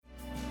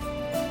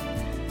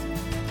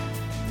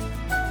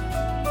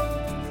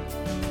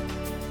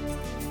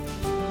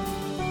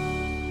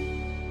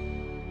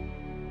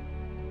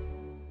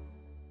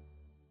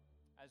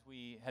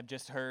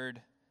just heard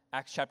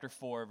Acts chapter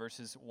 4,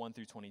 verses 1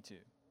 through 22.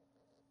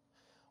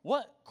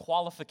 What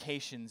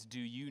qualifications do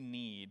you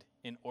need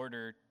in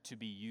order to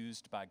be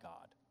used by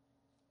God?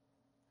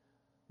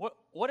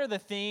 What are the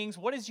things,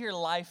 what does your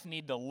life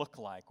need to look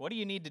like? What do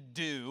you need to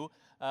do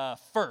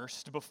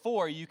first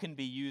before you can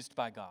be used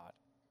by God?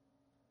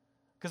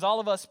 Because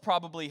all of us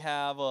probably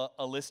have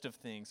a list of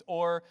things.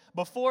 Or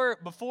before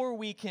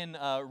we can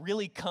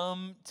really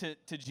come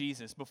to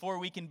Jesus, before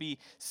we can be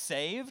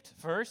saved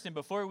first, and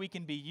before we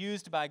can be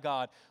used by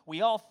God, we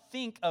all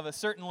think of a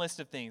certain list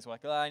of things.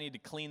 Like, I need to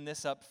clean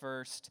this up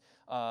first.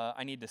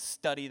 I need to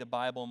study the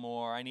Bible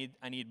more. I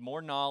need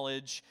more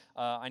knowledge.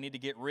 I need to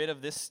get rid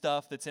of this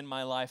stuff that's in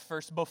my life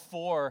first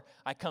before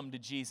I come to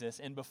Jesus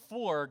and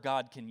before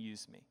God can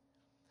use me.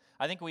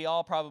 I think we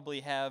all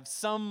probably have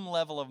some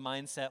level of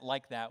mindset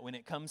like that when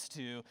it comes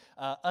to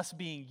us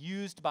being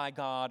used by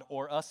God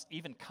or us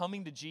even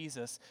coming to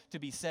Jesus to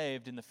be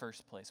saved in the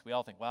first place. We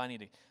all think, well, I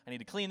need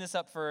to clean this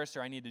up first,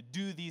 or I need to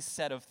do these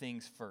set of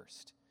things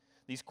first,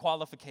 these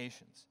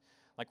qualifications.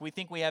 Like we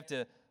think we have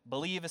to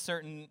believe a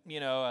certain,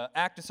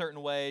 act a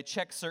certain way,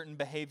 check certain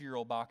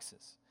behavioral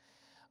boxes.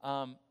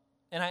 And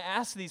I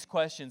ask these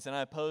questions and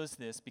I pose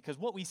this because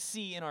what we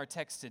see in our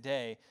text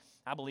today,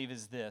 I believe,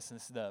 is this, and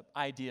this is the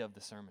idea of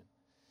the sermon.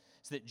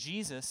 It's that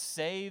Jesus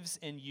saves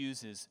and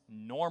uses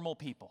normal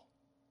people,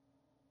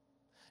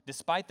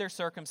 despite their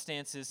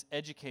circumstances,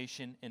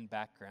 education, and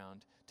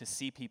background, to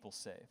see people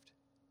saved.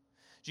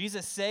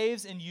 Jesus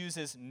saves and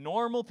uses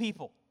normal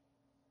people,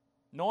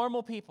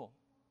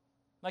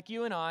 like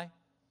you and I,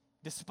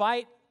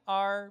 despite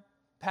our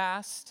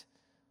past,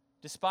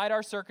 despite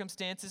our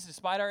circumstances,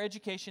 despite our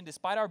education,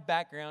 despite our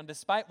background,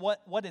 despite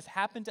what has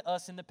happened to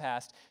us in the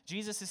past,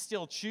 Jesus is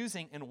still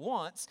choosing and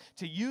wants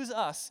to use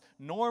us,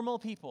 normal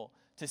people,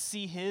 to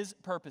see his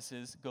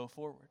purposes go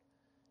forward,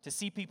 to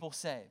see people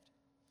saved.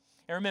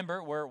 And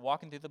remember, we're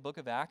walking through the book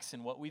of Acts,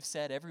 and what we've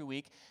said every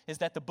week is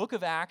that the book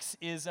of Acts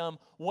is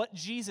what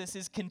Jesus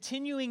is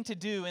continuing to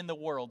do in the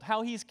world,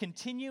 how he's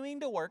continuing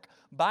to work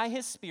by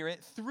his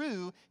Spirit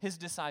through his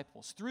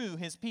disciples, through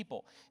his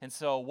people. And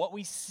so what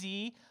we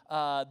see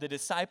the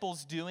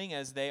disciples doing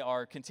as they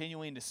are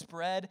continuing to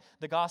spread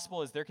the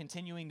gospel, as they're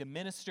continuing to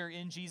minister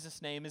in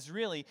Jesus' name, is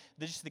really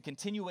just the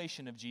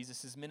continuation of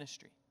Jesus'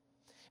 ministry.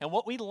 And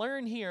what we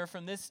learn here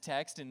from this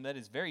text, and that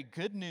is very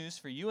good news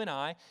for you and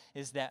I,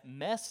 is that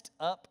messed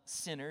up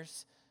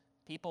sinners,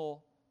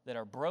 people that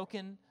are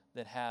broken,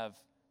 that have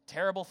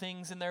terrible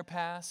things in their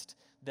past,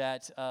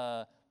 that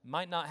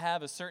might not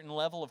have a certain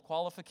level of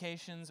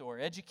qualifications or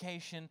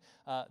education,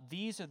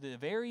 these are the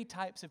very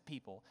types of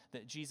people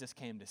that Jesus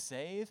came to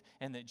save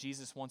and that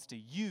Jesus wants to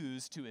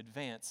use to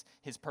advance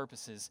his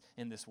purposes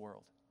in this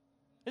world.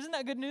 Isn't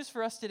that good news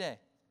for us today?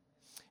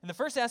 And the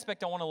first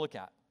aspect I want to look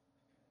at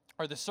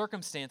are the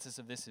circumstances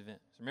of this event.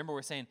 So remember,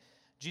 we're saying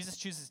Jesus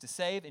chooses to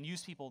save and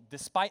use people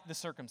despite the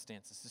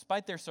circumstances,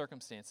 despite their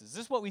circumstances.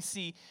 This is what we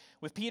see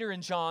with Peter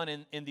and John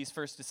and these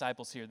first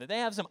disciples here, that they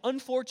have some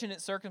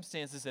unfortunate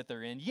circumstances that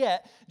they're in,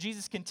 yet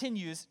Jesus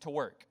continues to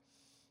work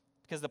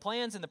because the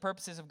plans and the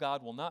purposes of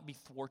God will not be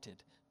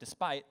thwarted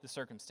despite the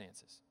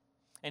circumstances.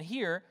 And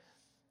here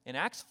in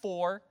Acts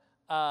 4,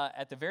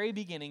 at the very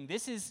beginning,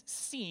 this is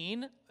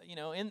seen,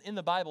 in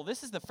the Bible,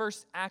 this is the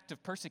first act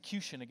of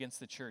persecution against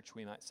the church,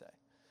 we might say.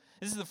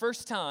 This is the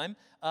first time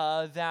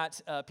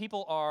that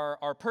people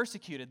are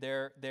persecuted.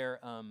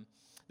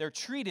 They're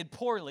treated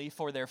poorly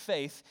for their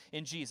faith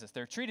in Jesus.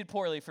 They're treated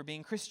poorly for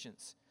being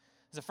Christians.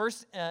 It's the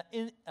first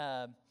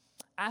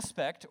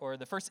aspect or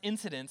the first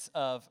incidence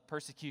of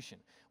persecution.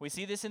 We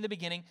see this in the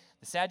beginning.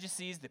 The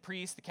Sadducees, the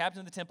priests, the captain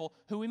of the temple,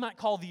 who we might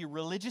call the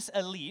religious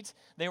elite,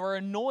 they were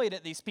annoyed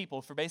at these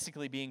people for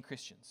basically being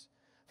Christians,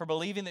 for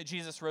believing that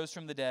Jesus rose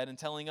from the dead and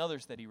telling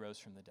others that he rose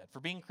from the dead. For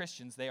being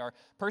Christians, they are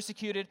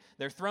persecuted.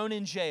 They're thrown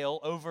in jail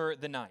over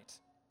the night.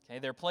 Okay,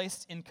 they're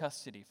placed in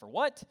custody. For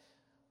what?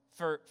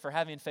 For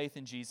having faith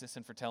in Jesus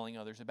and for telling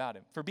others about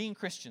him. For being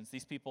Christians,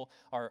 these people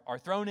are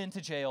thrown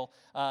into jail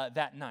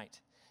that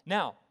night.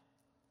 Now,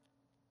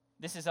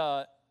 this is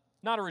not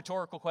a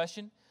rhetorical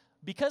question.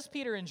 Because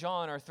Peter and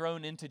John are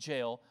thrown into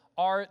jail,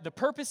 are the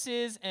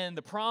purposes and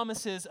the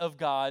promises of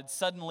God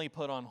suddenly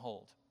put on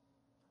hold?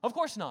 Of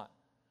course not.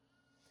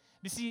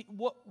 You see,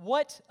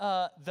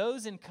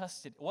 those in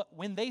custody,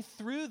 when they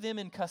threw them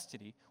in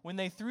custody, when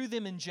they threw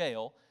them in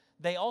jail,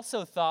 they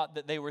also thought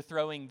that they were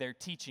throwing their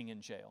teaching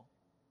in jail.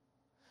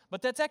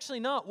 But that's actually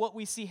not what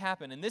we see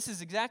happen. And this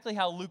is exactly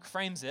how Luke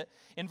frames it.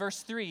 In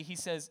verse 3, he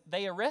says,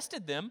 they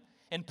arrested them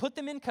and put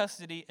them in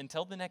custody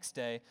until the next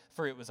day,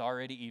 for it was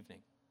already evening.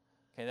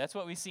 Okay, that's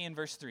what we see in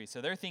verse 3.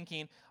 So they're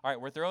thinking, all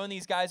right, we're throwing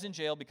these guys in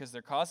jail because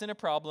they're causing a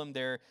problem.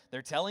 They're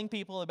telling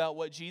people about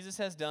what Jesus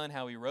has done,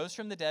 how he rose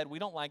from the dead. We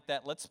don't like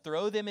that. Let's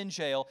throw them in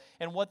jail.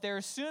 And what they're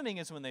assuming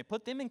is when they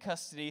put them in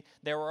custody,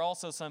 they were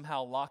also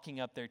somehow locking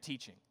up their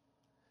teaching.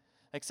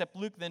 Except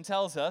Luke then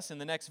tells us in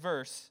the next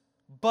verse,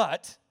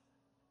 but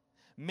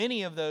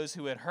many of those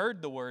who had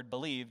heard the word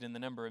believed, and the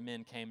number of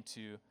men came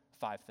to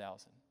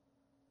 5,000.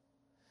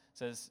 It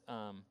says,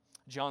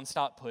 John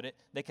Stott put it,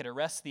 they could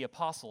arrest the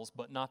apostles,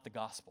 but not the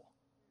gospel.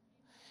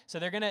 So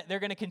they're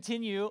gonna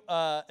continue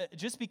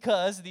just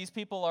because these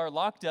people are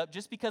locked up,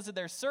 just because of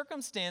their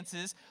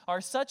circumstances are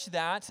such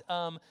that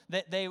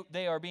that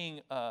they are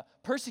being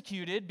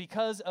persecuted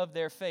because of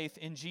their faith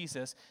in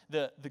Jesus.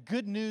 The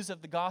good news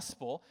of the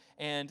gospel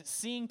and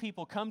seeing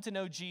people come to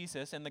know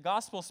Jesus and the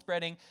gospel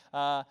spreading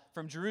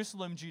from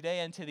Jerusalem,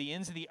 Judea, and to the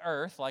ends of the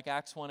earth, like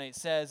Acts 1:8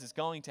 says, is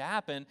going to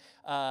happen.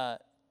 The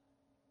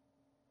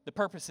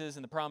purposes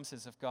and the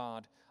promises of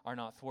God are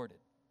not thwarted,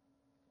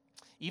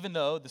 even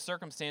though the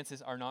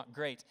circumstances are not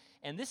great.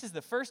 And this is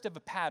the first of a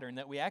pattern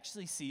that we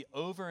actually see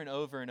over and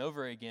over and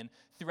over again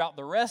throughout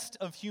the rest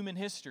of human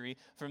history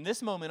from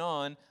this moment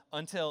on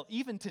until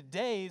even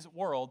today's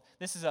world.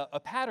 This is a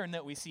pattern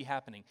that we see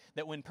happening,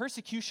 that when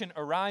persecution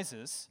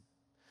arises,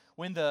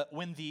 when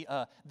the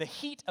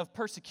heat of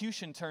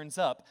persecution turns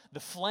up, the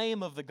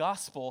flame of the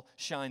gospel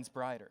shines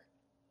brighter.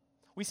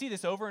 We see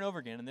this over and over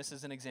again, and this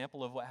is an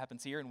example of what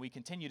happens here, and we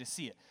continue to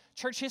see it.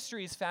 Church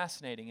history is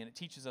fascinating, and it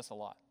teaches us a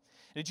lot.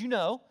 Did you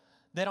know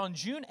that on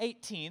June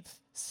 18th,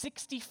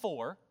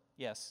 64,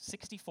 yes,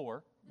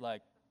 64,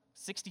 like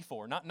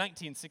 64, not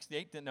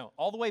 1968, no,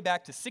 all the way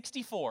back to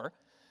 64,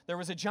 there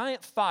was a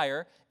giant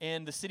fire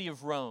in the city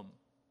of Rome.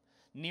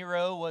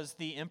 Nero was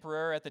the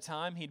emperor at the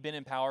time. He'd been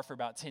in power for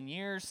about 10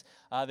 years.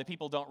 The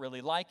people don't really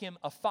like him.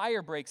 A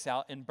fire breaks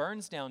out and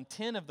burns down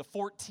 10 of the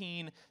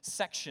 14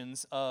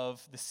 sections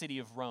of the city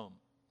of Rome.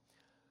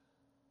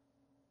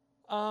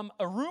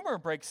 A rumor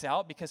breaks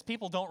out because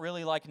people don't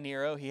really like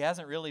Nero. He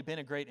hasn't really been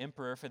a great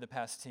emperor for the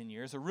past 10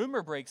 years. A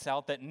rumor breaks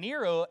out that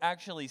Nero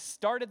actually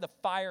started the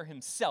fire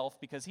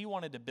himself because he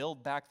wanted to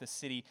build back the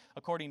city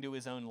according to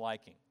his own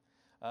liking.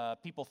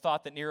 People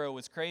thought that Nero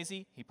was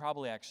crazy. He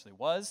probably actually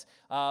was.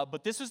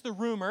 But this was the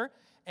rumor.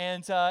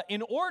 And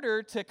in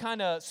order to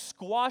kind of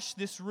squash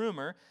this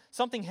rumor,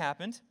 something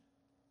happened.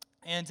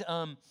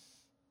 And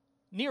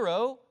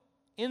Nero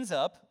ends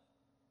up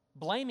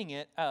blaming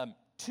it.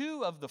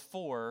 Two of the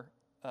four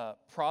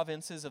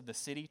provinces of the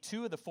city,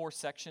 two of the four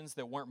sections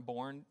that weren't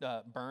burned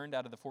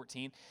out of the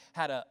 14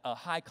 had a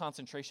high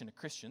concentration of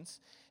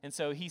Christians. And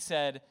so he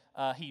said,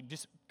 he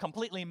just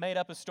completely made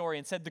up a story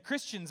and said the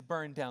Christians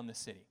burned down the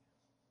city.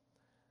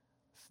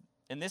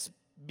 And this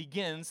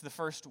begins the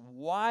first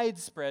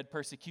widespread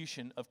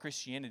persecution of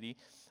Christianity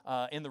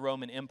in the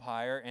Roman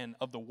Empire and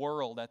of the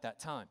world at that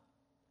time.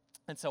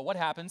 And so what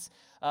happens?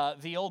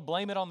 The old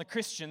blame it on the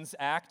Christians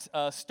act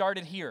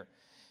started here.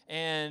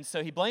 And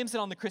so he blames it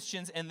on the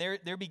Christians, and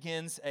there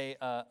begins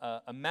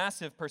a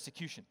massive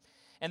persecution.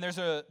 And there's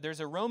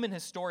a Roman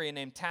historian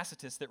named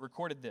Tacitus that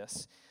recorded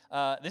this.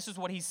 This is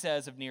what he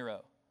says of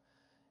Nero.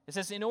 It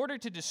says, in order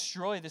to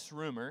destroy this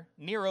rumor,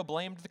 Nero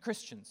blamed the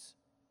Christians,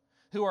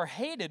 who are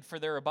hated for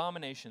their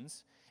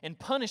abominations, and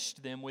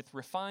punished them with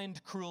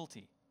refined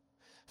cruelty.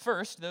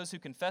 First, those who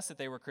confessed that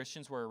they were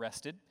Christians were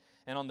arrested,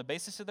 and on the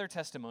basis of their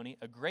testimony,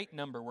 a great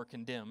number were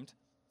condemned,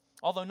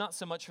 although not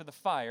so much for the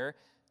fire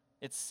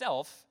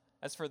itself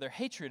as for their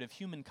hatred of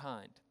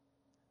humankind.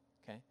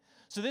 Okay?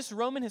 So this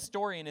Roman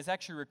historian is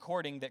actually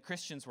recording that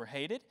Christians were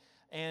hated,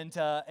 and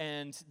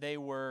they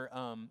were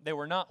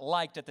not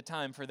liked at the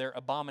time for their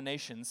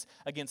abominations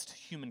against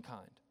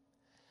humankind.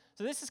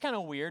 So this is kind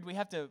of weird. We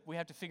have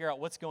to figure out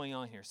what's going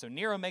on here. So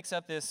Nero makes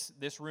up this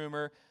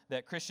rumor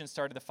that Christians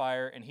started the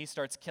fire, and he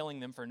starts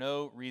killing them for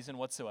no reason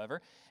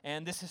whatsoever.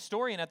 And this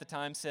historian at the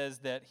time says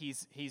that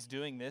he's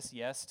doing this,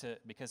 yes,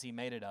 because he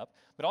made it up,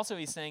 but also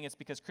he's saying it's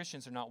because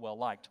Christians are not well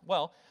liked.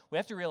 Well, we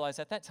have to realize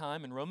at that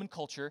time in Roman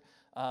culture,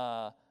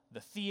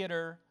 the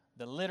theater,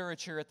 the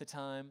literature at the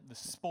time, the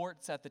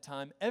sports at the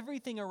time,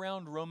 everything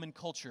around Roman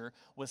culture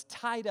was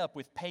tied up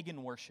with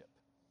pagan worship.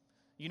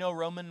 You know,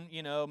 Roman,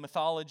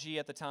 mythology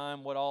at the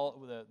time, what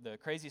all the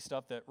crazy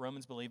stuff that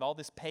Romans believe, all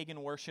this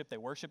pagan worship, they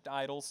worshiped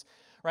idols,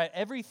 right?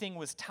 Everything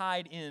was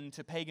tied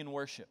into pagan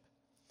worship.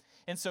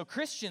 And so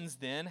Christians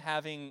then,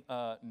 having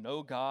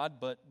no God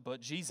but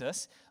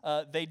Jesus,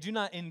 they do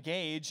not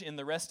engage in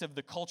the rest of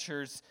the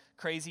culture's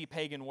crazy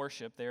pagan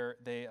worship.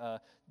 They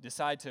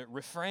decide to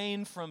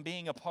refrain from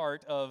being a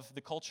part of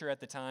the culture at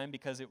the time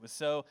because it was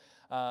so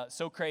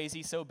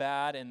crazy, so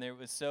bad, and there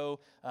was so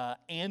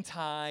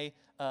anti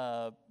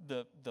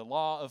the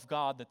law of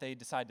God that they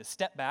decide to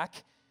step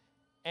back.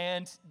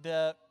 And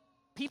the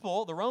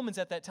people, the Romans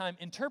at that time,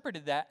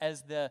 interpreted that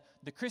as the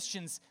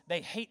Christians,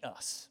 they hate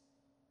us.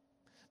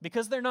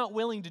 Because they're not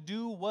willing to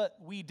do what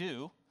we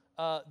do,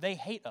 they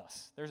hate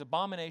us. There's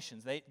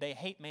abominations. They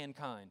hate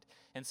mankind.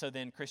 And so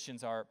then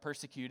Christians are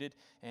persecuted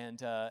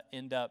and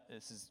end up,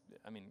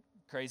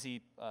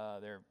 crazy.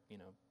 They're,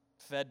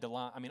 fed to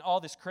line. All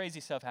this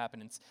crazy stuff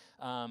happens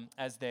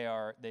as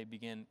they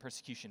begin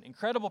persecution.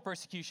 Incredible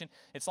persecution.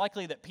 It's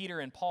likely that Peter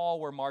and Paul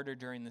were martyred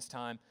during this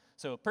time.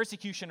 So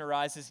persecution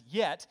arises,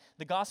 yet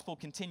the gospel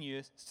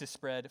continues to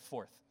spread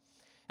forth.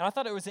 And I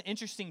thought it was an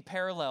interesting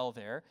parallel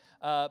there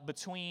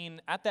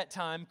between, at that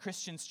time,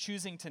 Christians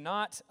choosing to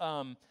not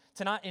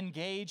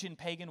engage in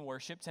pagan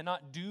worship, to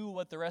not do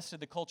what the rest of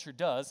the culture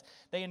does.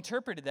 They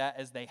interpreted that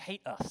as they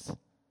hate us.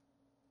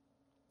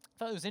 I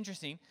thought it was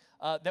interesting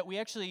that we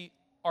actually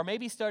are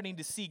maybe starting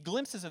to see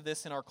glimpses of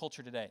this in our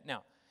culture today.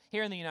 Now,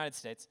 Here in the United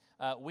States,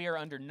 we are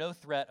under no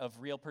threat of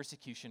real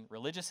persecution.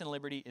 Religious and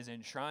liberty is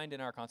enshrined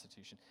in our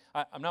Constitution.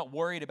 I'm not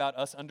worried about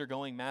us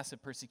undergoing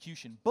massive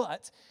persecution,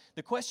 but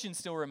the question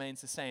still remains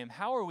the same.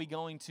 How are we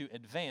going to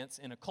advance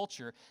in a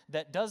culture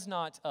that does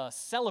not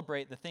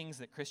celebrate the things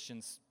that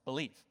Christians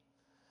believe?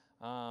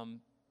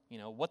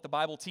 What the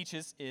Bible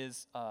teaches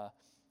is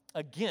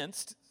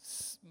against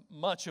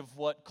much of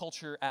what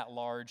culture at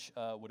large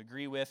would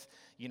agree with,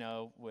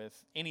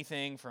 with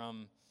anything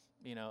from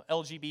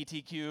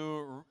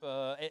LGBTQ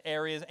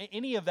areas,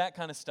 any of that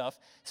kind of stuff.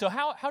 So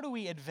how do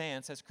we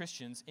advance as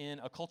Christians in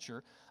a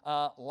culture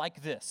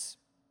like this,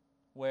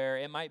 where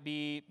it might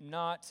be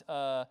not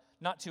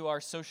to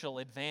our social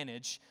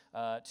advantage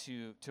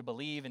to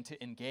believe and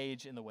to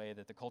engage in the way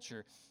that the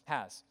culture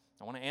has?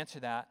 I want to answer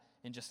that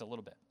in just a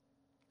little bit.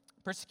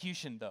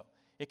 Persecution, though,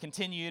 it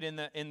continued in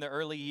the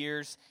early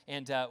years,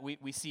 and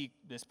we see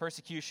this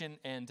persecution.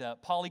 And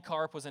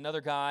Polycarp was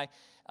another guy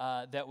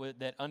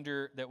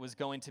that was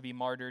going to be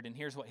martyred. And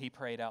here's what he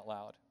prayed out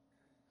loud: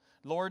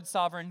 "Lord,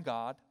 sovereign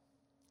God,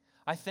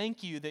 I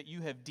thank you that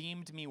you have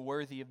deemed me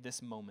worthy of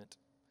this moment,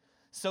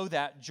 so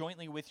that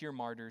jointly with your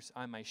martyrs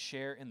I may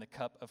share in the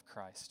cup of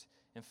Christ.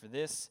 And for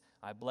this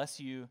I bless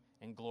you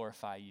and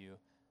glorify you.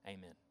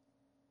 Amen."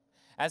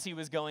 As he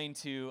was going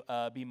to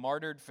be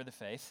martyred for the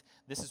faith,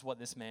 this is what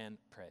this man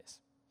prays.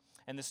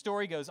 And the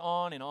story goes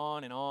on and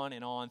on and on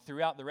and on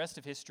throughout the rest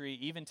of history,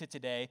 even to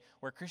today,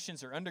 where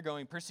Christians are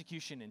undergoing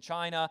persecution in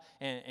China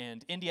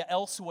and India,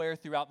 elsewhere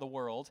throughout the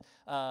world.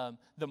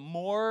 The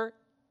more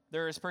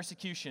there is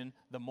persecution,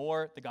 the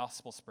more the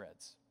gospel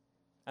spreads.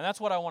 And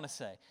that's what I want to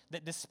say,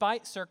 that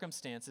despite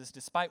circumstances,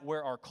 despite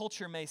where our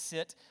culture may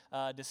sit,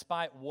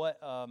 despite what,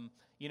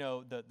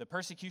 the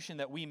persecution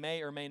that we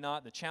may or may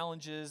not, the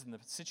challenges and the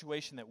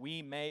situation that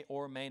we may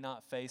or may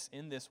not face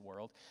in this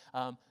world,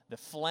 the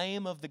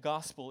flame of the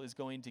gospel is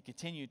going to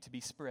continue to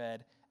be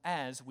spread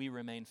as we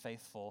remain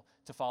faithful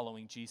to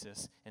following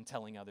Jesus and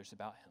telling others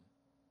about him.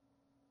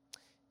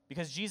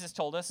 Because Jesus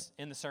told us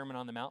in the Sermon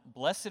on the Mount,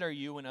 "Blessed are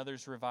you when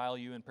others revile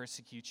you and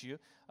persecute you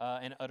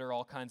and utter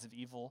all kinds of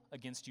evil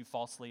against you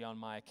falsely on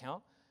my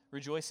account.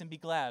 Rejoice and be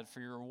glad, for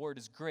your reward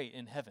is great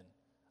in heaven."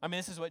 I mean,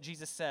 this is what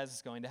Jesus says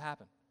is going to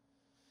happen.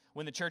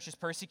 When the church is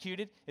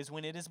persecuted is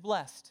when it is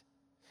blessed.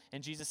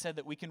 And Jesus said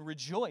that we can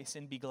rejoice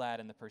and be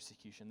glad in the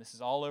persecution. This is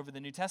all over the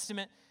New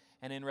Testament.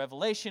 And in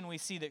Revelation, we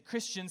see that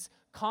Christians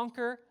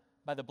conquer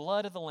by the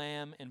blood of the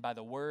Lamb and by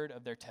the word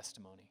of their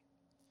testimony.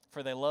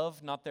 For they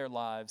love not their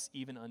lives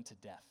even unto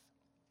death.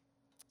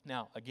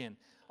 Now, again,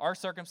 our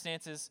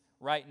circumstances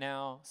right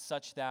now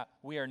such that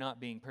we are not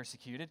being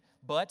persecuted,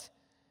 but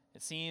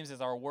it seems as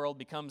our world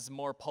becomes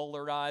more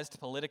polarized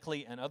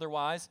politically and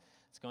otherwise,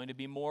 it's going to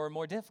be more and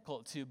more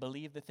difficult to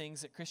believe the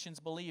things that Christians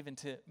believe and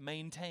to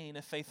maintain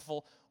a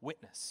faithful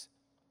witness.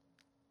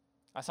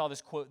 I saw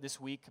this quote this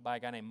week by a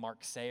guy named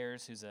Mark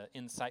Sayers, who's an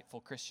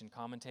insightful Christian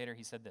commentator.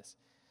 He said this: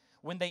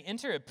 "When they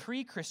enter a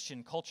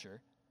pre-Christian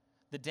culture,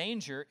 the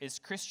danger is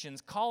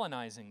Christians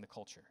colonizing the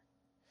culture.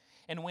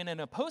 And when in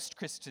a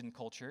post-Christian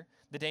culture,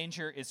 the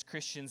danger is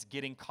Christians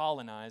getting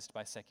colonized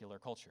by secular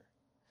culture."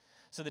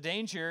 So the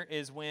danger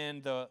is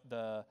when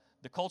the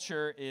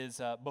culture is,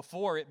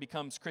 before it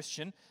becomes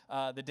Christian,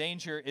 the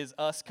danger is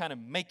us kind of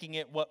making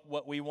it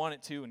what we want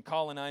it to and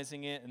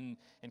colonizing it, and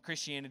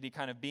Christianity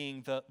kind of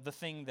being the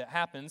thing that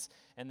happens.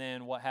 And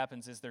then what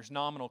happens is there's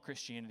nominal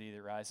Christianity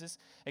that rises.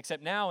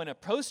 Except now in a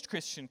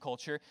post-Christian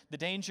culture, the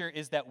danger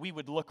is that we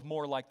would look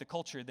more like the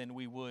culture than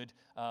we would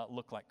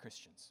look like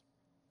Christians.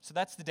 So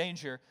that's the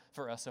danger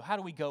for us. So how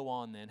do we go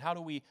on then? How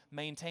do we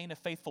maintain a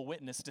faithful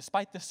witness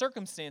despite the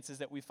circumstances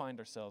that we find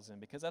ourselves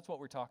in? Because that's what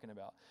we're talking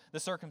about, the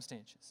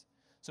circumstances.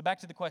 So back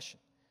to the question.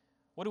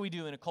 What do we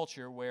do in a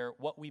culture where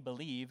what we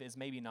believe is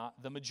maybe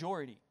not the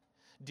majority?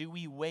 Do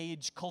we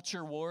wage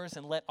culture wars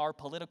and let our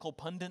political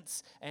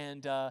pundits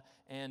and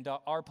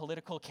our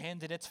political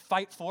candidates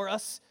fight for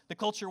us? The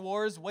culture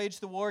wars, wage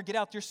the war, get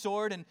out your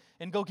sword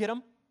and go get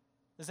them?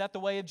 Is that the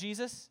way of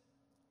Jesus?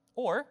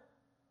 Or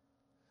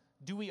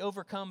do we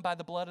overcome by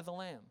the blood of the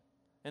Lamb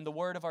and the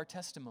word of our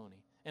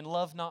testimony and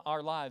love not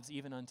our lives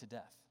even unto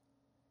death?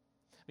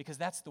 Because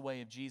that's the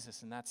way of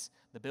Jesus, and that's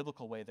the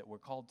biblical way that we're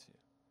called to.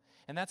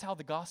 And that's how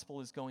the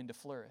gospel is going to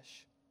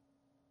flourish.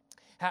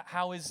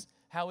 How is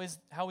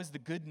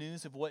the good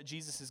news of what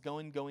Jesus is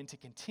going to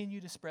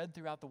continue to spread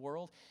throughout the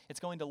world?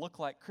 It's going to look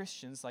like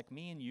Christians, like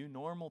me and you,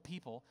 normal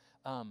people,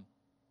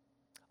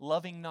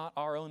 loving not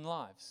our own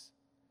lives,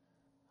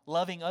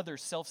 loving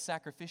others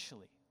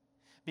self-sacrificially,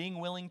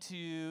 being willing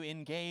to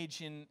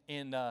engage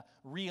in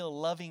real,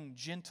 loving,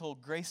 gentle,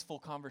 graceful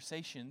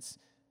conversations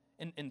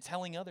and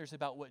telling others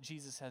about what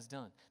Jesus has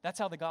done. That's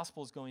how the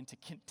gospel is going to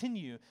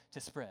continue to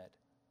spread.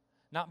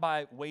 Not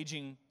by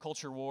waging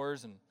culture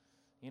wars and,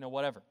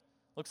 whatever.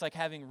 Looks like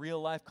having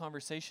real-life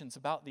conversations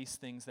about these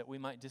things that we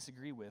might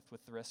disagree with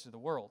the rest of the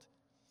world.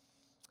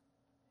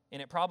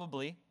 And it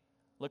probably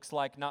looks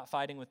like not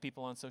fighting with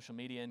people on social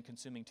media and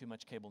consuming too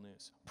much cable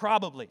news.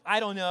 Probably. I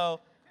don't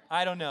know.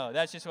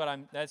 That's just what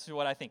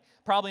I think.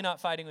 Probably not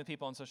fighting with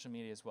people on social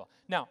media as well.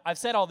 Now, I've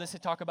said all this to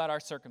talk about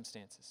our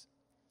circumstances.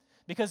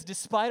 Because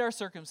despite our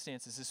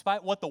circumstances,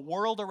 despite what the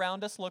world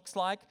around us looks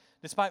like,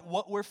 despite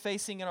what we're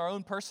facing in our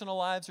own personal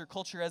lives or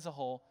culture as a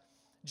whole,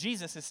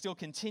 Jesus is still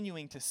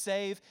continuing to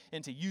save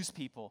and to use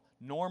people,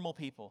 normal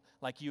people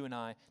like you and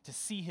I, to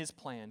see his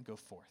plan go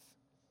forth.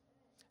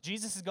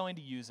 Jesus is going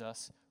to use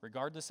us,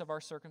 regardless of our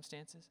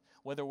circumstances,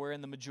 whether we're in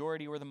the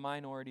majority or the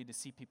minority, to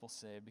see people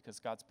saved, because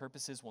God's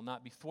purposes will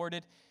not be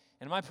thwarted.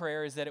 And my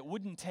prayer is that it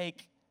wouldn't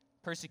take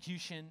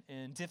persecution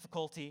and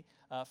difficulty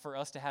for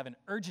us to have an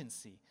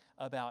urgency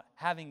about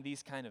having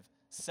these kind of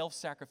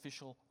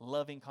self-sacrificial,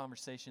 loving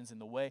conversations in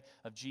the way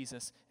of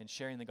Jesus and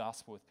sharing the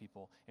gospel with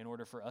people in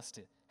order for us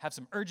to have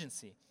some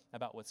urgency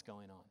about what's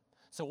going on.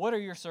 So what are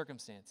your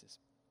circumstances?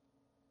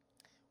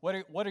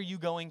 What are you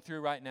going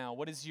through right now?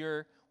 What is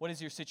your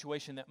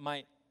situation that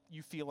might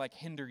you feel like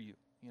hinder you,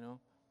 you know?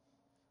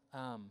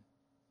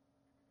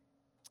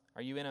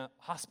 Are you in a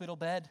hospital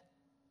bed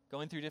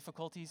going through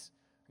difficulties?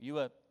 Are you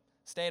a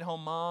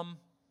stay-at-home mom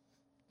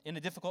in a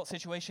difficult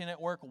situation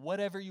at work?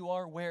 Whatever you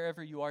are,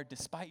 wherever you are,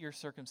 despite your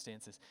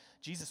circumstances,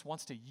 Jesus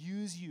wants to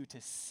use you to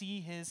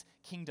see his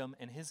kingdom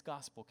and his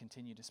gospel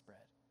continue to spread.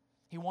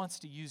 He wants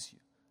to use you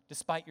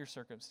despite your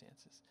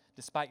circumstances,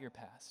 despite your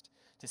past,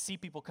 to see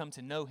people come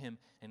to know him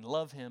and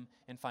love him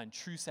and find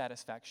true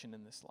satisfaction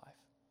in this life.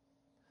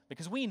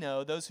 Because we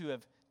know, those who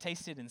have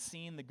tasted and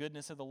seen the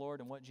goodness of the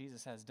Lord and what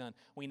Jesus has done,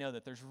 we know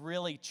that there's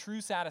really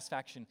true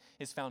satisfaction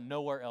is found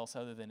nowhere else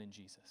other than in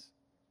Jesus.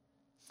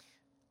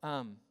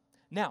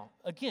 Now,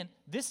 again,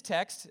 this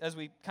text, as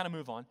we kind of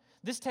move on,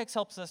 this text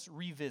helps us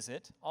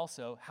revisit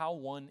also how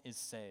one is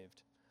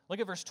saved. Look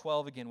at verse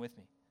 12 again with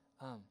me.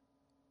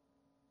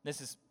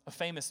 This is a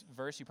famous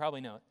verse. You probably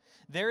know it.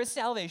 There is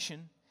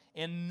salvation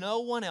in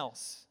no one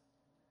else,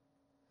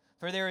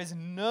 for there is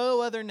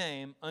no other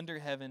name under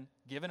heaven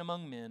given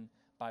among men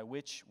by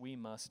which we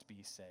must be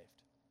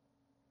saved.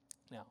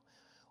 Now,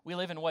 we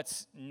live in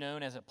what's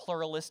known as a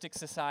pluralistic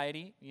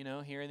society,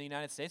 here in the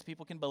United States.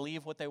 People can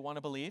believe what they want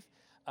to believe.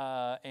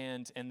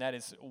 And that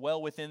is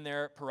well within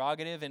their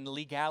prerogative and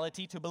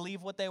legality to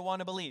believe what they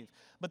want to believe.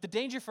 But the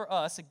danger for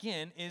us,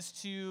 again, is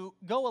to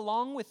go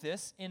along with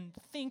this and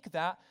think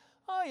that,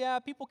 oh yeah,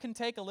 people can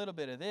take a little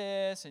bit of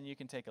this, and you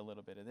can take a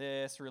little bit of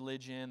this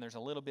religion. There's a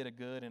little bit of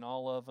good in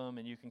all of them,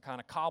 and you can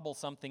kind of cobble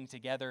something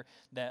together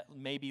that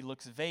maybe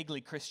looks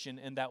vaguely Christian,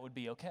 and that would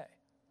be okay.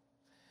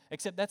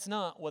 Except that's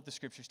not what the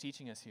Scripture's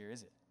teaching us here,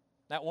 is it?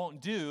 That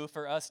won't do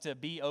for us to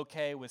be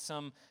okay with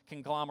some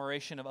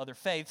conglomeration of other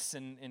faiths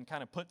and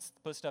kind of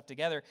put stuff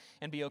together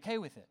and be okay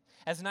with it.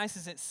 As nice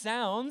as it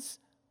sounds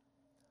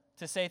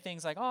to say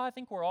things like, oh, I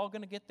think we're all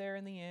going to get there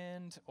in the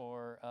end,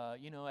 or,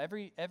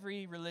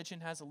 every religion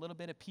has a little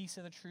bit of piece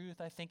of the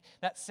truth, I think.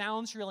 That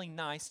sounds really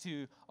nice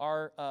to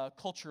our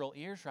cultural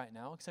ears right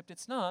now, except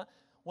it's not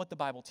what the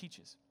Bible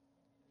teaches.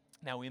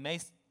 Now,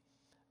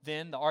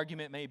 then the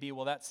argument may be,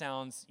 well, that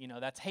sounds,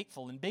 that's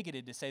hateful and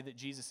bigoted to say that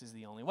Jesus is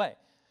the only way.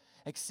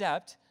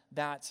 Except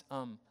that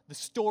the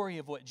story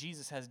of what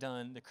Jesus has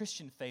done, the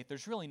Christian faith,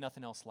 there's really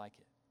nothing else like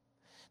it.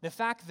 The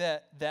fact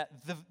that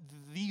the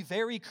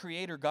very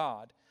Creator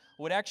God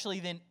would actually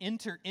then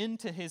enter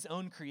into his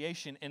own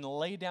creation and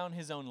lay down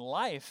his own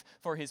life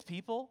for his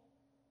people,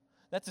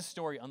 that's a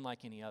story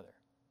unlike any other.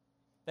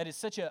 That is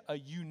such a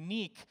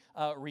unique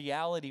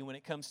reality when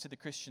it comes to the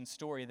Christian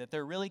story, that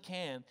there really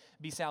can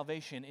be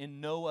salvation in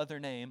no other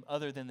name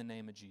other than the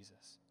name of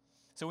Jesus.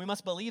 So we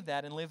must believe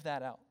that and live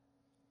that out.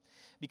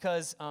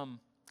 Because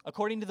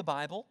according to the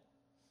Bible,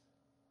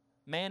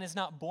 man is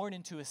not born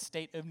into a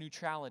state of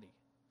neutrality.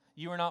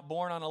 You are not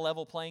born on a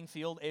level playing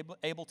field,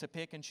 able to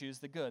pick and choose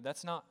the good.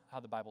 That's not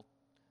how the Bible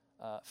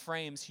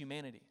frames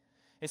humanity.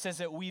 It says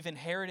that we've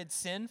inherited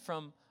sin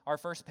from our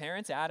first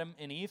parents, Adam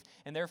and Eve,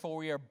 and therefore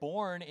we are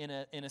born in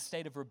a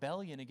state of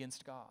rebellion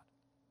against God.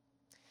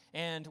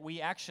 And we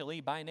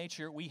actually, by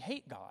nature, we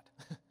hate God.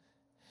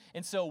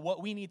 And so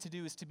what we need to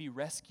do is to be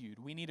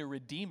rescued. We need a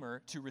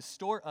Redeemer to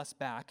restore us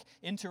back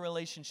into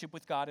relationship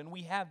with God, and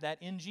we have that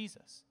in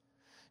Jesus.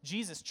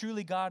 Jesus,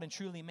 truly God and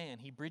truly man,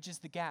 he bridges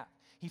the gap.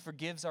 He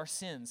forgives our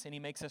sins, and he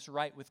makes us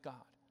right with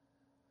God.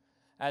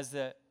 As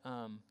the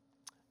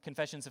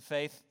Confessions of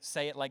Faith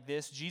say it like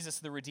this: Jesus,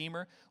 the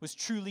Redeemer, was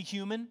truly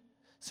human,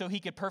 so he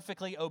could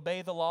perfectly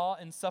obey the law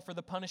and suffer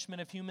the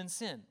punishment of human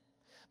sin.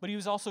 But he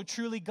was also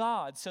truly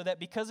God, so that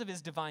because of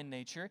his divine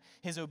nature,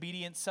 his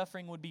obedient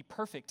suffering would be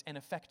perfect and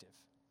effective.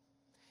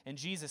 And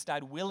Jesus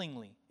died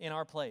willingly in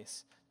our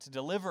place to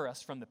deliver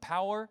us from the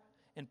power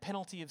and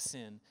penalty of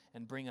sin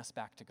and bring us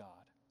back to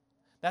God.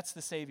 That's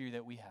the Savior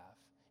that we have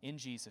in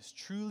Jesus,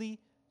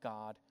 truly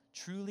God,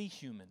 truly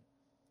human,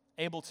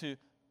 able to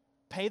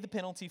pay the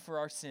penalty for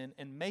our sin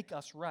and make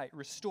us right,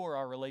 restore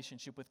our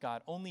relationship with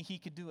God. Only he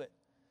could do it.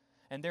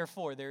 And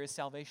therefore, there is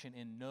salvation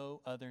in no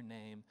other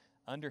name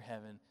under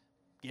heaven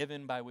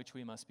given by which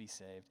we must be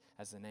saved,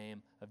 as the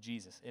name of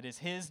Jesus. It is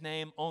his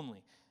name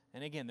only.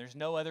 And again, there's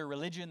no other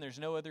religion, there's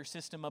no other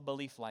system of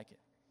belief like it.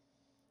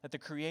 That the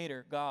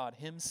Creator, God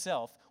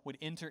himself, would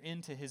enter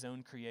into his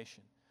own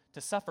creation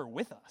to suffer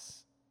with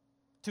us,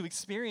 to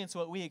experience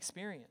what we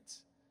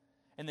experience,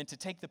 and then to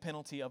take the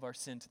penalty of our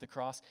sin to the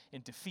cross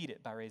and defeat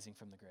it by raising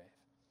from the grave.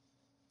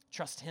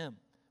 Trust him.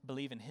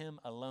 Believe in him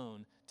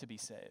alone to be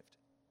saved.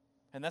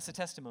 And that's a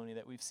testimony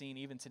that we've seen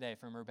even today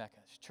from Rebecca.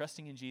 She's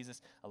trusting in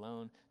Jesus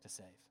alone to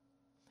save.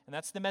 And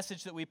that's the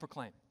message that we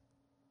proclaim.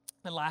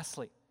 And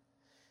lastly,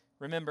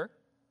 remember,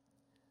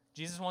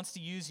 Jesus wants to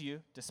use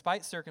you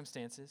despite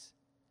circumstances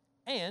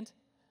and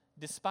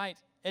despite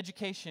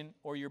education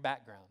or your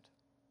background.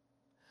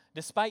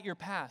 Despite your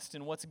past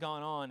and what's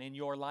gone on in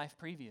your life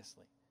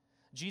previously.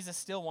 Jesus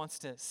still wants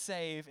to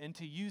save and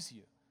to use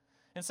you.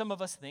 And some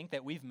of us think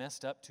that we've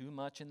messed up too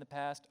much in the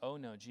past. Oh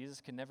no,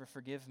 Jesus can never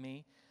forgive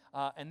me.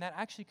 And that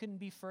actually couldn't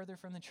be further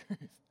from the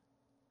truth.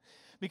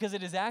 Because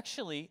it is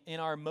actually in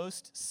our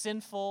most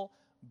sinful,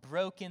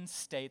 broken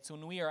states,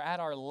 when we are at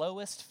our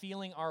lowest,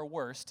 feeling our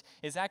worst,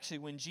 is actually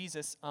when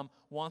Jesus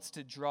wants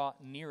to draw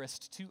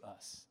nearest to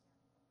us.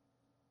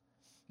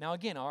 Now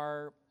again,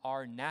 our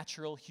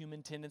natural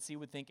human tendency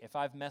would think, if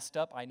I've messed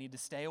up, I need to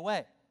stay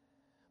away.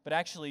 But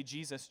actually,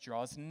 Jesus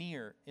draws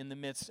near in the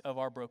midst of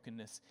our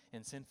brokenness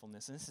and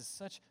sinfulness. And this is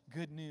such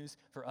good news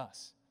for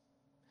us.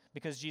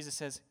 Because Jesus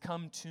says,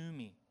 come to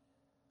me,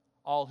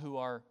 all who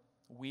are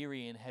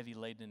weary and heavy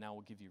laden, and I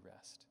will give you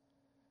rest.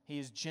 He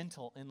is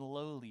gentle and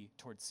lowly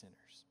towards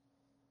sinners.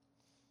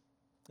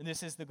 And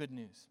this is the good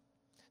news.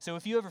 So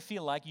if you ever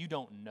feel like you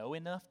don't know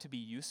enough to be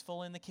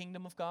useful in the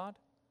kingdom of God,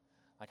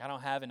 like I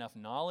don't have enough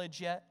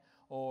knowledge yet,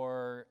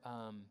 or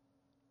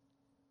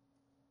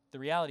the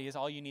reality is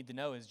all you need to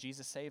know is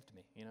Jesus saved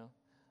me, you know.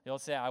 You'll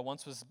say, I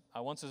once was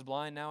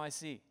blind, now I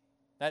see.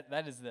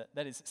 That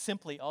is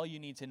simply all you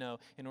need to know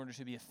in order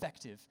to be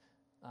effective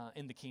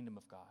in the kingdom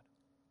of God.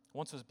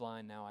 Once was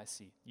blind, now I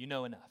see. You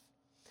know enough.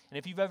 And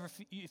if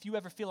you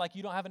ever feel like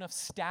you don't have enough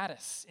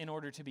status in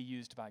order to be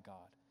used by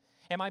God,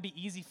 it might be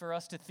easy for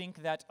us to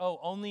think that,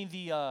 only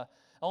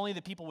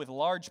the people with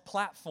large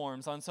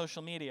platforms on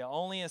social media,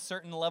 only a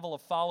certain level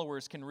of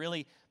followers can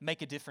really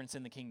make a difference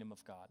in the kingdom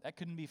of God. That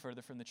couldn't be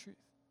further from the truth.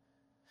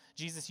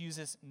 Jesus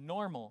uses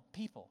normal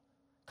people,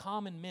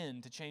 common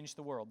men, to change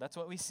the world. That's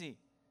what we see.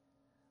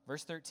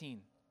 Verse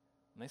 13,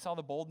 when they saw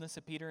the boldness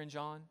of Peter and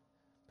John,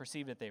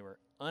 perceived that they were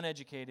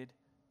uneducated,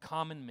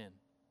 common men.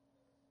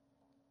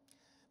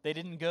 They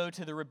didn't go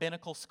to the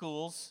rabbinical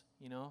schools,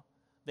 you know.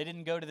 They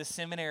didn't go to the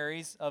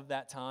seminaries of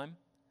that time.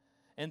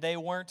 And they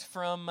weren't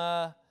from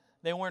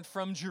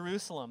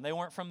Jerusalem. They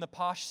weren't from the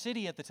posh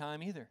city at the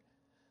time either.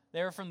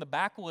 They were from the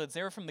backwoods.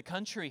 They were from the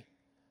country.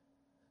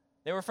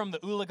 They were from the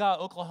Oologah,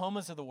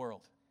 Oklahomas of the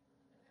world.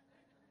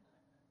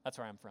 That's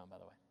where I'm from, by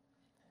the way.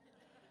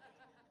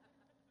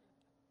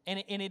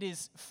 And it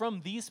is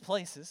from these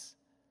places,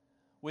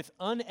 with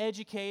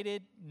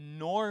uneducated,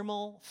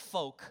 normal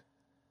folk,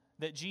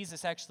 that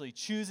Jesus actually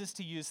chooses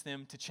to use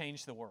them to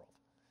change the world.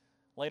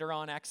 Later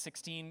on, Acts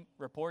 16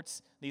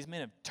 reports these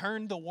men have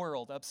turned the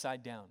world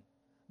upside down.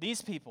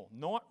 These people,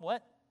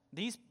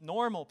 These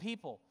normal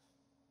people,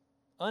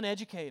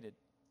 uneducated,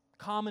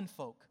 common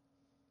folk,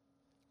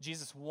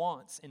 Jesus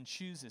wants and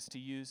chooses to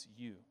use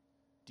you.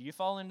 Do you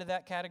fall into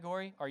that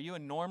category? Are you a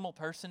normal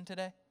person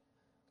today?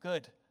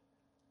 Good.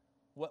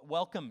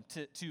 Welcome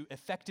to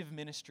effective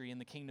ministry in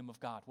the kingdom of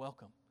God.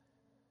 Welcome.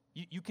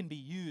 You can be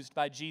used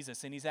by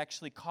Jesus, and he's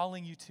actually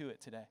calling you to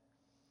it today.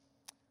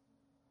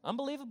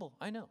 Unbelievable,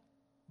 I know,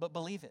 but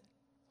believe it.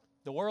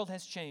 The world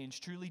has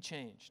changed, truly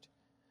changed,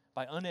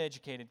 by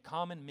uneducated,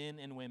 common men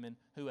and women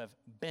who have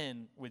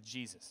been with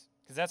Jesus.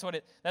 Because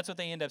that's what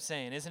they end up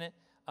saying, isn't it?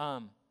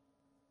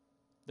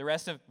 The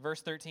rest of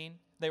verse 13,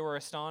 they were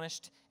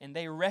astonished, and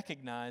they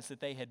recognized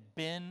that they had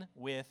been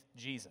with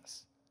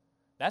Jesus.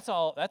 That's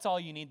all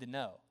you need to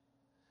know.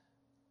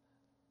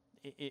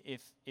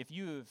 If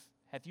you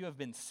have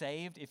been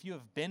saved, if you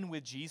have been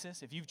with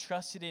Jesus, if you've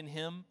trusted in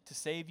him to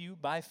save you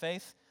by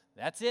faith,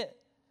 that's it.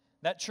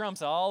 That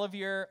trumps all of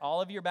your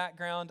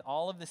background,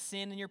 all of the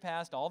sin in your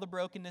past, all the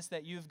brokenness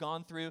that you've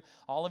gone through,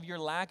 all of your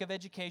lack of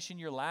education,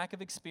 your lack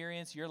of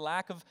experience, your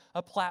lack of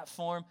a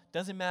platform.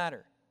 Doesn't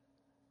matter.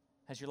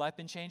 Has your life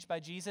been changed by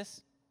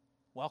Jesus?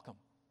 Welcome.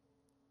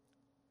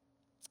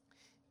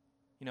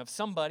 You know, if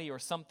somebody or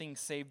something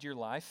saved your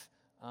life,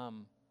 I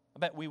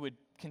bet we would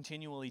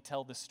continually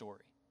tell the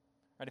story.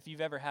 Right? If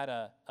you've ever had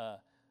a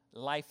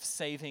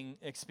life-saving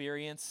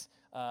experience,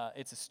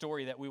 it's a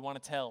story that we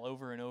want to tell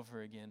over and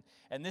over again.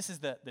 And this is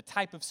the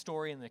type of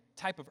story and the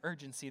type of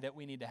urgency that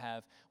we need to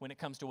have when it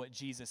comes to what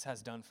Jesus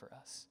has done for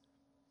us.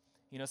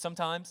 You know,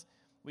 sometimes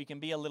we can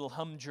be a little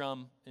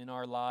humdrum in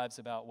our lives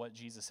about what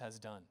Jesus has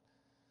done.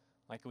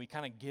 Like we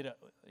kind of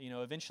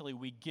eventually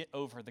we get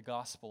over the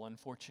gospel,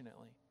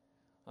 unfortunately.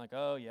 Like,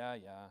 oh, yeah.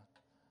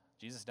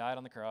 Jesus died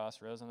on the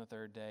cross, rose on the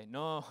third day.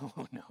 No.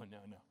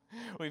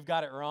 We've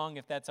got it wrong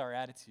if that's our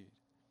attitude.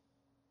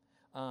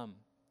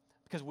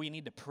 Because we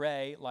need to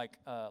pray like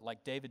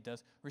David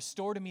does.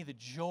 Restore to me the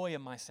joy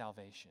of my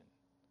salvation.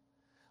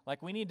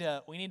 Like we need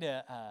to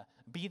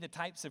be the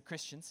types of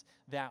Christians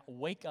that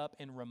wake up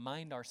and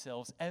remind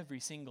ourselves every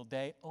single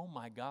day, oh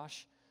my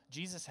gosh,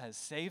 Jesus has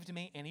saved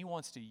me and he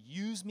wants to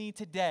use me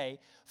today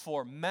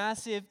for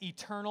massive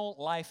eternal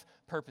life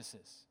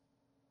purposes.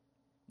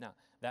 Now,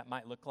 that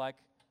might look like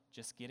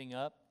just getting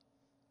up,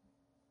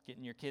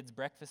 getting your kids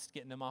breakfast,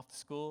 getting them off to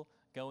school,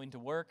 going to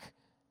work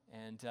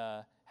and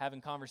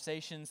having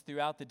conversations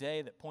throughout the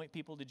day that point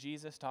people to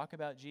Jesus, talk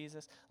about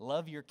Jesus,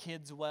 love your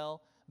kids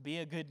well, be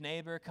a good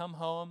neighbor, come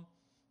home,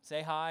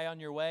 say hi on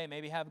your way,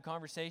 maybe have a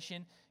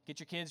conversation, get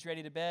your kids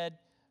ready to bed,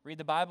 read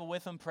the Bible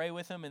with them, pray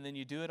with them, and then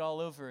you do it all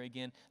over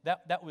again.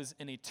 That was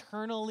an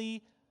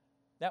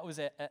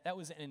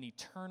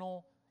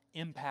eternal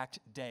impact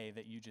day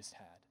that you just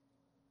had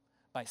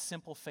by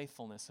simple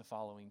faithfulness of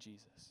following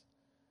Jesus.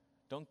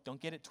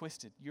 Don't get it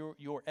twisted.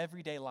 Your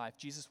everyday life,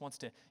 Jesus wants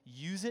to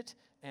use it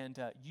and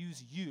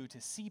use you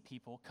to see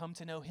people come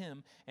to know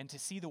him and to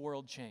see the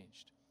world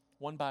changed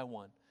one by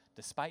one.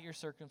 Despite your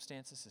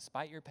circumstances,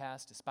 despite your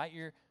past, despite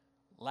your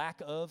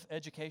lack of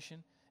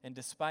education, and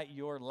despite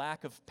your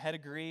lack of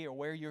pedigree or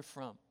where you're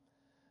from,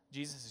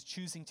 Jesus is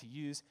choosing to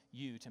use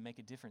you to make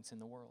a difference in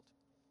the world.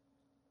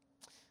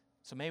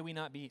 So may we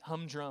not be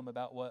humdrum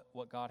about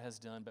what God has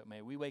done, but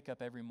may we wake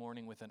up every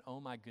morning with an, oh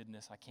my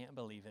goodness, I can't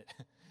believe it.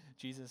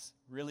 Jesus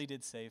really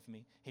did save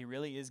me. He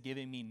really is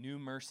giving me new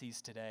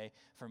mercies today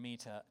for me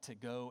to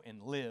go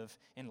and live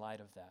in light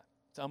of that.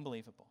 It's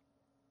unbelievable.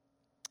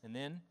 And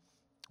then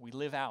we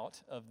live out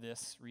of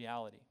this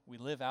reality. We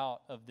live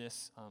out of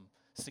this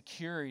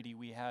security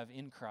we have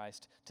in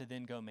Christ to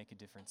then go make a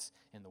difference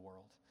in the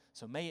world.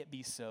 So may it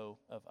be so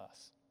of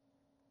us.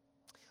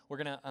 We're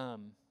going to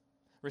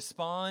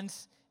respond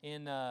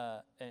in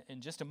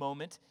just a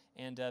moment,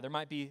 and there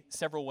might be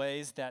several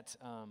ways that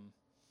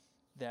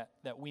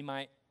we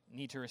might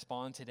need to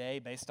respond today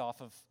based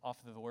off of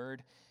the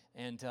word.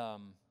 And I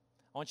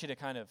want you to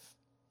kind of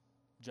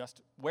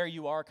just where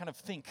you are, kind of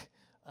think.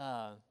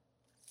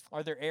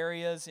 Are there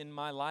areas in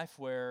my life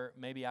where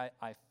maybe I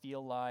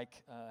feel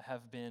like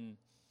have been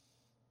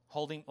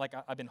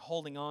I've been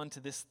holding on to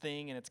this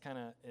thing and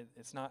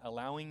it's not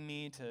allowing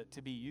me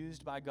to be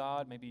used by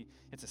God? Maybe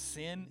it's a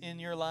sin in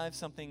your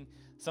life,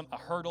 a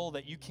hurdle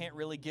that you can't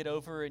really get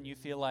over, and you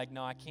feel like,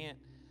 no, I can't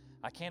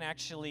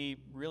actually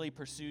really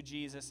pursue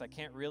Jesus. I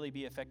can't really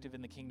be effective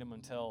in the kingdom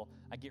until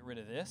I get rid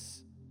of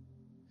this.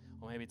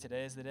 Well, maybe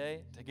today is the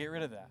day to get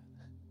rid of that.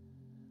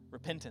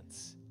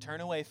 Repentance. Turn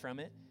away from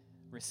it.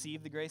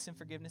 Receive the grace and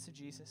forgiveness of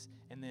Jesus,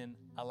 and then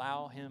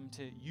allow him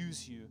to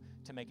use you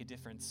to make a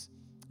difference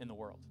in the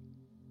world.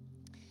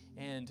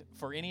 And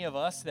for any of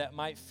us that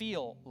might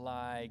feel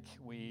like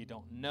we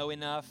don't know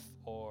enough,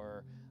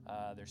 or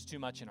there's too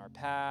much in our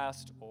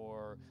past,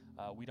 or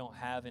we don't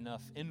have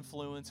enough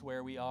influence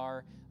where we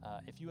are,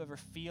 if you ever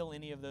feel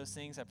any of those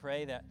things, I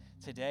pray that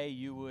today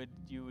you would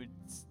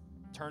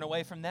turn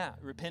away from that,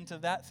 repent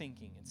of that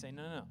thinking, and say,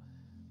 no.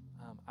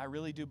 I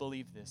really do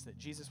believe this, that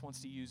Jesus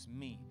wants to use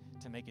me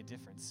to make a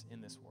difference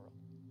in this world.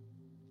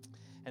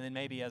 And then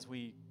maybe as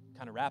we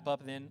kind of wrap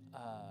up then,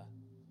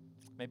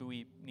 maybe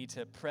we need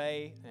to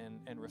pray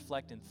and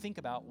reflect and think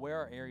about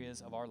where are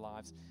areas of our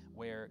lives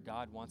where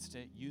God wants to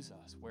use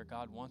us, where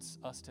God wants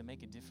us to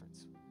make a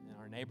difference in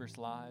our neighbors'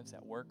 lives,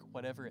 at work,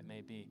 whatever it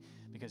may be,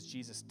 because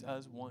Jesus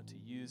does want to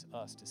use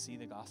us to see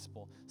the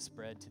gospel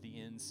spread to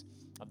the ends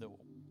of the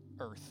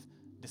earth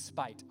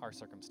despite our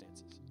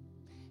circumstances.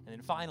 And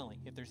then finally,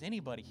 if there's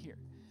anybody here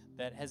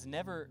that has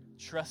never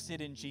trusted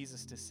in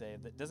Jesus to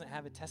save, that doesn't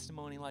have a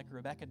testimony like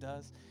Rebecca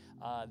does,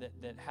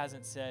 that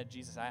hasn't said,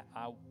 Jesus,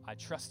 I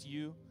trust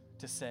you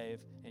to save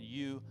and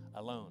you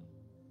alone.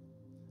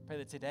 I pray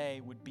that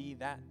today would be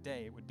that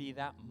day, it would be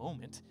that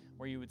moment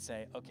where you would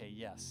say, okay,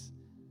 yes,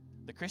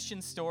 the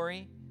Christian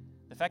story,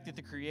 the fact that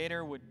the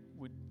Creator would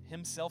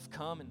himself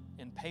come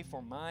and pay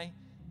for my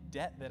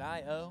debt that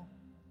I owe,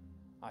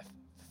 I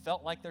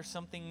felt like there's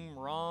something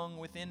wrong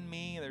within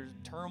me, there's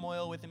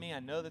turmoil within me, I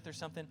know that there's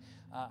something.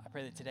 I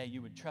pray that today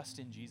you would trust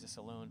in Jesus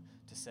alone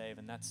to save,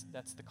 and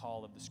that's the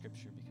call of the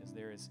Scripture, because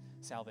there is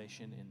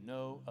salvation in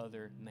no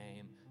other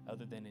name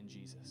other than in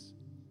Jesus.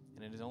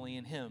 And it is only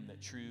in him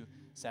that true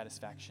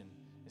satisfaction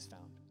is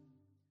found.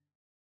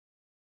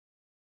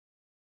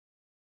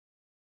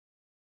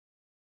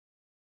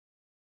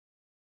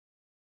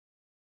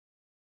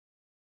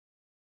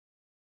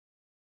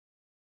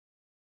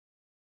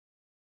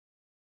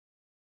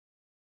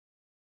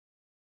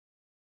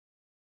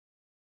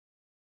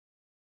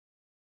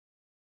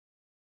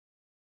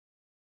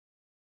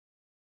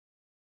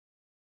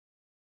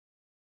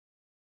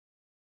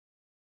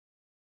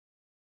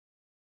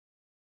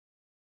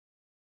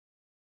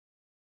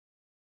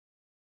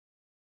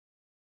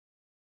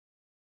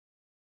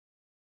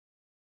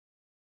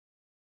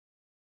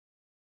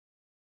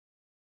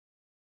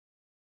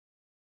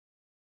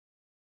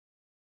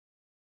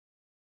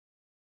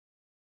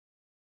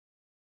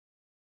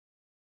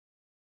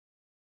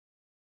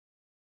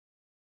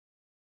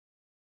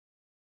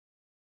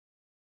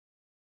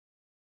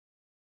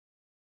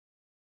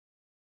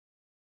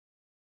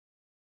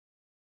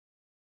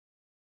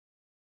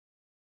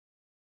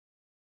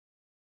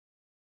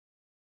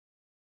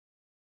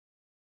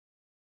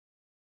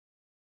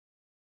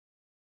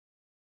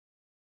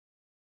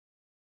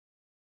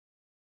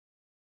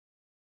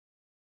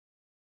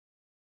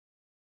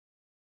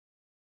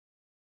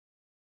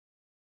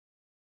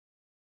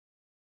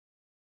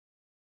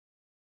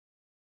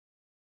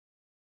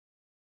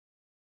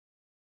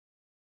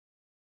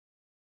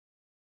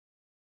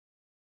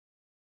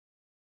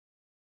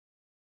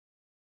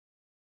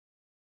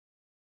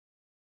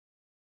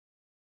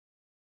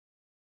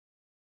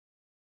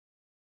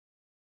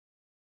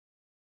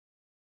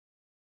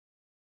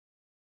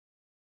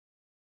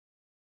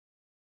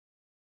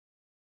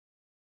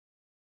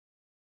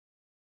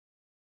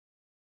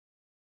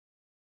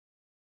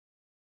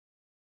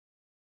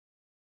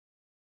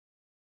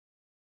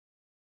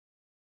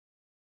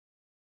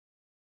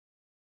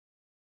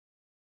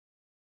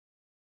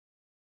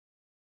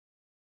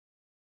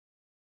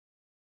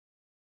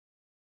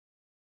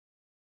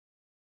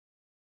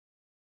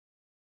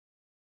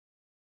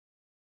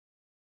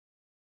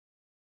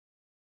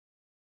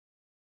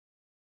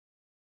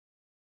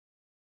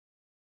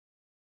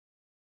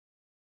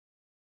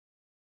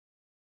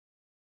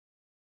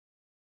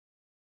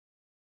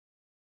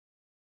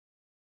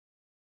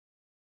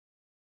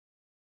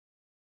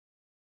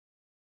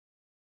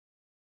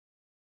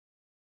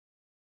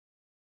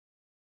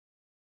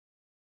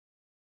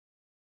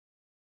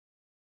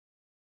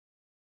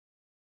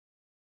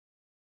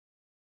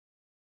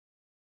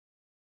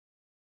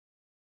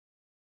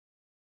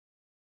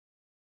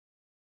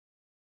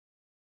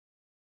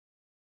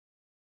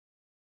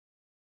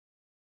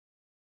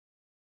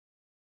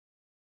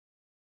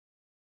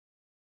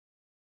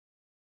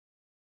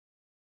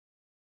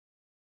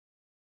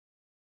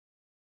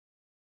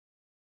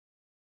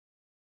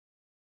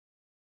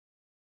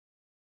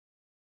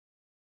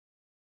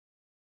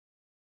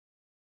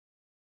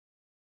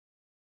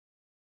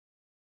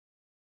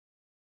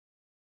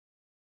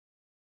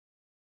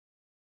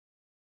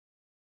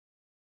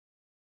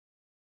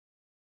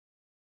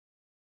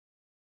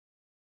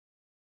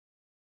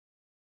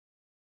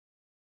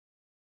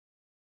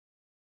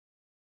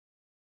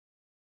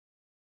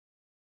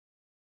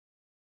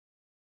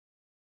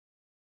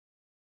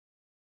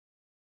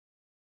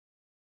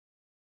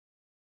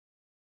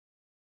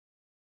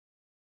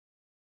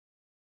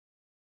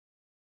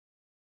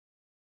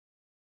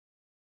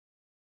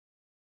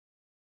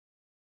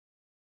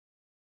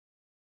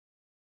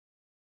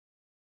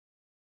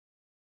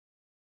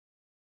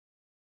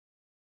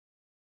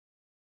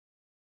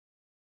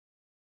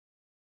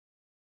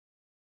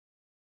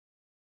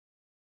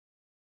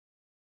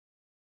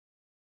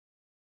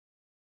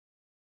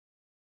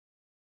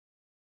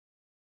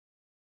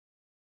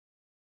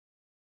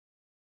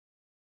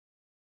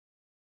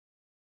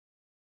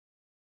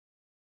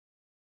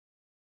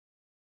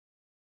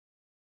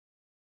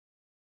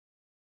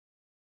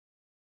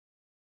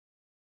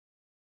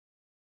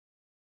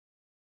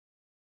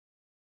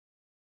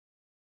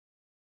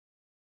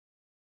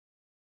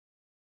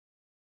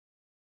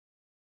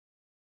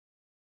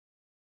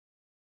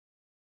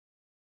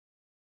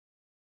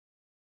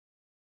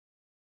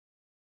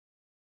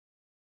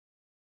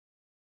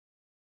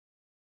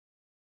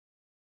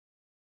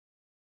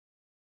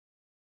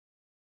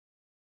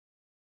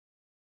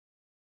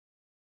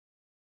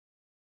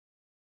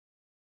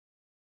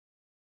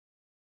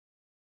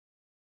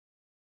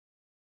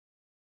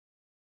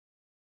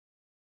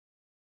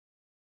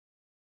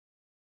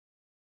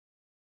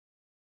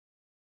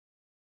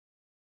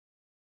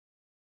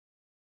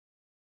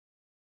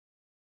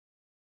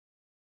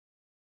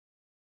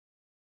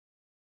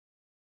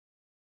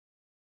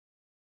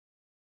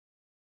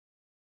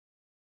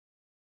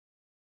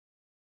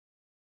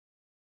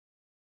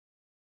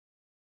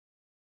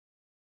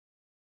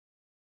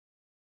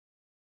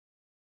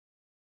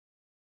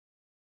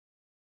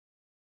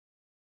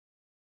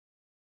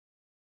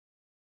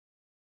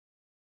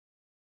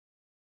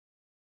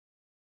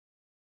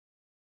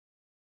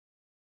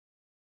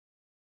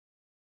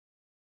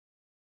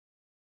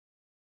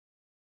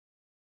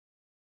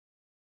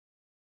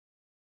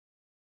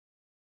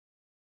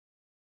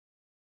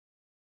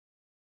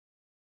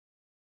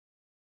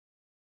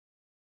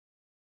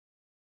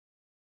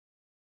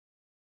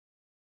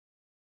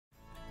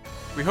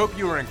 We hope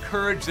you are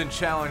encouraged and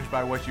challenged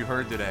by what you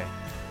heard today.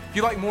 If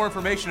you'd like more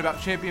information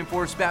about Champion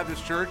Forest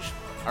Baptist Church,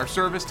 our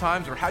service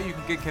times, or how you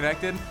can get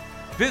connected,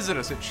 visit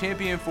us at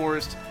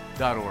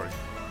championforest.org.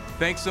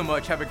 Thanks so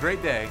much. Have a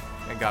great day,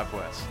 and God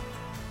bless.